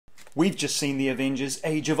We've just seen the Avengers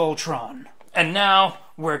Age of Ultron. And now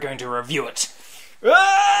we're going to review it.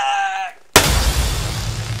 Ah!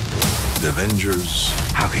 The Avengers,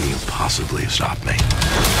 how can you possibly stop me?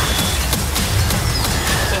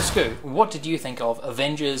 So Scoot, what did you think of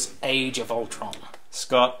Avengers Age of Ultron?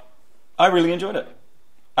 Scott, I really enjoyed it.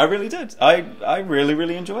 I really did. I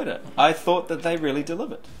really enjoyed it. I thought that they really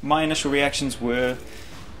delivered. My initial reactions were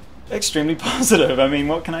extremely positive. I mean,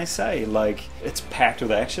 what can I say? Like, it's packed with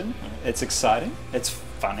action. It's exciting. It's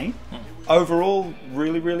funny. Overall,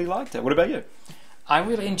 really liked it. What about you? I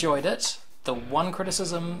really enjoyed it. The one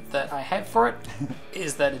criticism that I have for it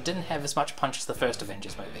is that it didn't have as much punch as the first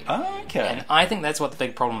Avengers movie. Okay. And I think that's what the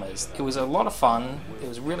big problem is. It was a lot of fun. It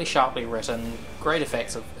was really sharply written. Great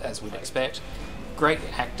effects, as we'd expect. Great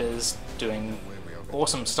actors doing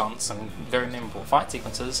awesome stunts and very memorable fight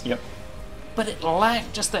sequences. Yep. But it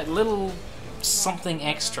lacked just that little something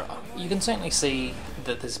extra. You can certainly see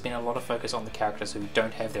that there's been a lot of focus on the characters who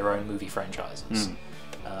don't have their own movie franchises.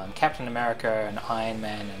 Captain America and Iron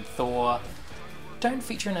Man and Thor don't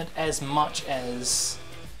feature in it as much as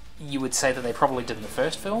you would say that they probably did in the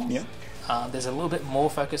first film. Yep. There's a little bit more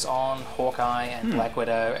focus on Hawkeye and Black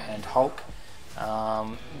Widow and Hulk,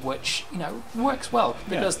 which, you know, works well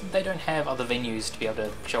because they don't have other venues to be able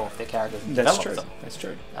to show off their characters and develop them. That's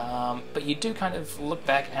true. But you do kind of look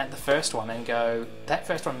back at the first one and go, that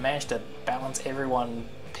first one managed to balance everyone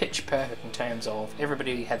pitch perfect in terms of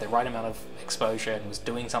everybody had the right amount of exposure and was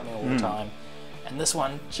doing something all the time. And this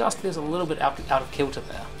one just feels a little bit out of kilter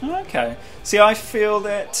there. Okay. See, I feel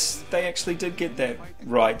that they actually did get that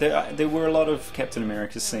right. There were a lot of Captain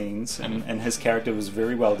America scenes, and his character was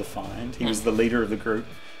very well defined. He was the leader of the group.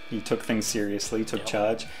 He took things seriously, took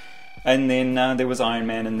charge. And then there was Iron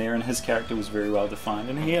Man in there, and his character was very well defined.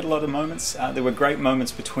 And he had a lot of moments. There were great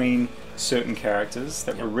moments between certain characters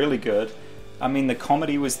that were really good. I mean, the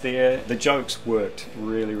comedy was there. The jokes worked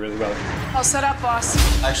really well. All set up, boss.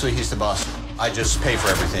 Actually, he's the boss. I just pay for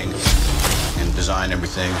everything and design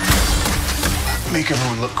everything. Make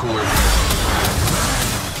everyone look cooler.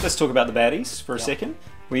 Let's talk about the baddies for a second.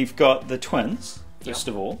 We've got the twins, first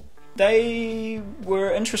of all. They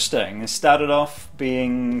were interesting. They started off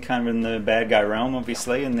being kind of in the bad guy realm,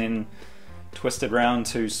 obviously, and then twisted round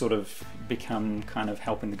to sort of become kind of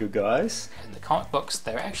helping the good guys. In the comic books,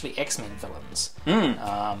 they're actually X-Men villains.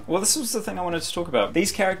 Well, this was the thing I wanted to talk about.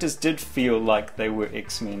 These characters did feel like they were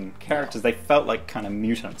X-Men characters. They felt like kind of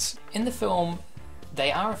mutants. In the film, they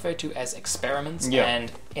are referred to as experiments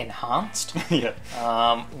and enhanced,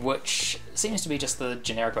 which seems to be just the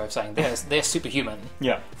generic way of saying they're superhuman.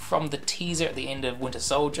 Yeah. From the teaser at the end of Winter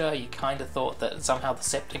Soldier, you kind of thought that somehow the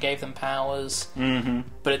scepter gave them powers,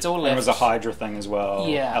 but it's all left. There was a Hydra thing as well,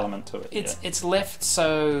 element to it. It's left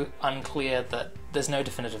so unclear that there's no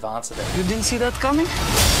definitive answer there. You didn't see that coming?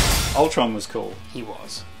 Ultron was cool. He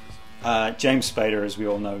was. James Spader, as we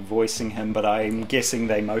all know, voicing him, but I'm guessing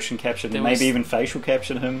they motion captured him, maybe even facial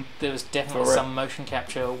captured him. There was definitely some motion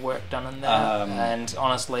capture work done in there, and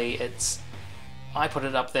honestly, I put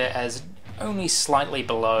it up there as only slightly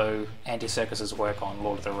below Andy Serkis's work on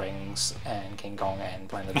Lord of the Rings and King Kong and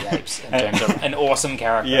Planet of the Apes in terms of an awesome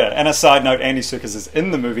character. Yeah, and a side note, Andy Serkis is in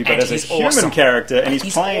the movie, but as a human character, and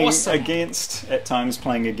he's playing at times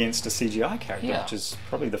playing against a CGI character, which is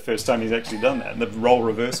probably the first time he's actually done that, the role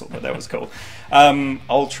reversal, but that was cool.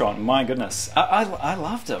 Ultron, my goodness, I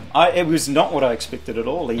loved him. It was not what I expected at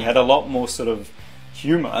all. He had a lot more sort of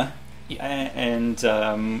humour, and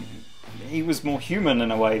he was more human in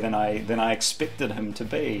a way than I expected him to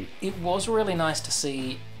be. It was really nice to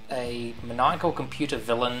see a maniacal computer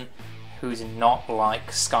villain who's not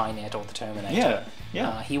like Skynet or the Terminator.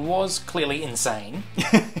 Yeah. He was clearly insane,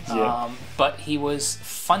 but he was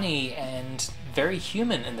funny and very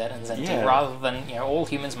human in that insanity, rather than, you know, all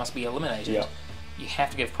humans must be eliminated. Yeah. You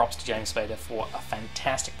have to give props to James Spader for a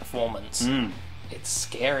fantastic performance. It's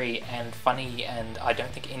scary and funny, and I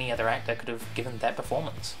don't think any other actor could have given that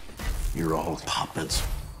performance. You're all puppets,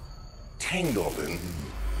 tangled in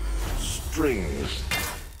strings.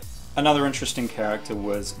 Another interesting character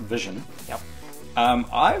was Vision. Yep.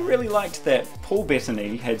 I really liked that Paul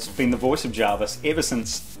Bettany had been the voice of Jarvis ever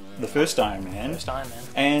since the first Iron Man.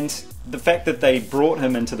 And the fact that they brought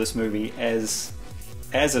him into this movie as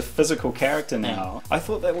a physical character now, I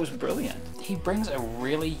thought that was brilliant. He brings a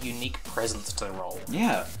really unique presence to the role.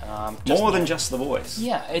 Yeah. More than just the voice.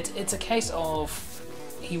 Yeah, it's a case of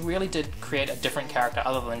he really did create a different character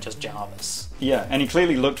other than just Jarvis. Yeah, and he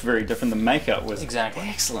clearly looked very different. The makeup was Exactly.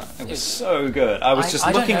 excellent. It was so good. I was just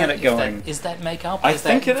looking at it going... Is that makeup? I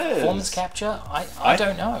think it is. Performance capture? I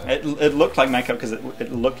don't know. It looked like makeup because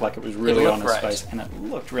it looked like it was really on his face, and it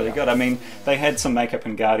looked really good. I mean, they had some makeup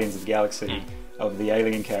in Guardians of the Galaxy of the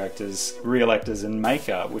alien characters, real actors in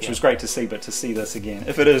makeup, which was great to see, but to see this again,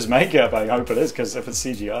 if it is makeup, I hope it is, because if it's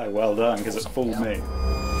CGI, well done, because it fooled me.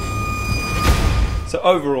 So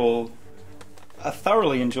overall, a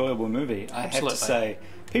thoroughly enjoyable movie, I have to say.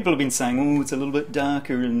 People have been saying, oh, it's a little bit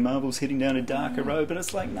darker and Marvel's heading down a darker road, but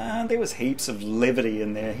it's like, nah, there was heaps of levity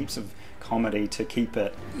in there, heaps of comedy to keep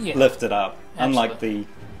it lifted up, unlike the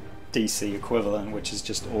DC equivalent, which is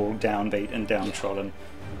just all downbeat and downtrodden.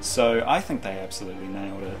 So I think they absolutely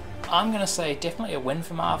nailed it. I'm going to say definitely a win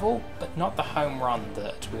for Marvel, but not the home run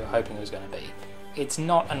that we were hoping it was going to be. It's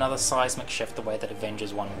not another seismic shift the way that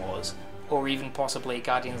Avengers 1 was, or even possibly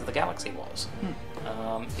Guardians of the Galaxy was.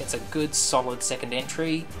 It's a good, solid second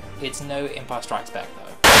entry. It's no Empire Strikes Back,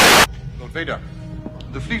 though. Lord Vader,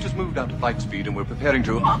 the fleet has moved down to flight speed and we're preparing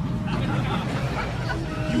to... You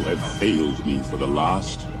have failed me for the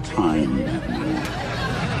last time,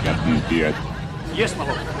 Captain Beard. Yes, my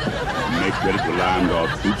lord. Make ready to land our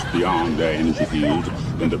troops beyond their energy field,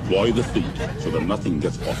 then deploy the fleet so that nothing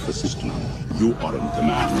gets off the system. You are in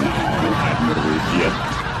command now, Admiral Beard.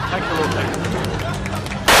 Thank you,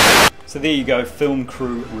 Lord. So there you go, film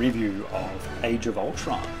crew review of Age of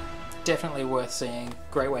Ultron. Definitely worth seeing.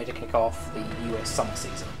 Great way to kick off the US summer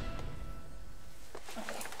season.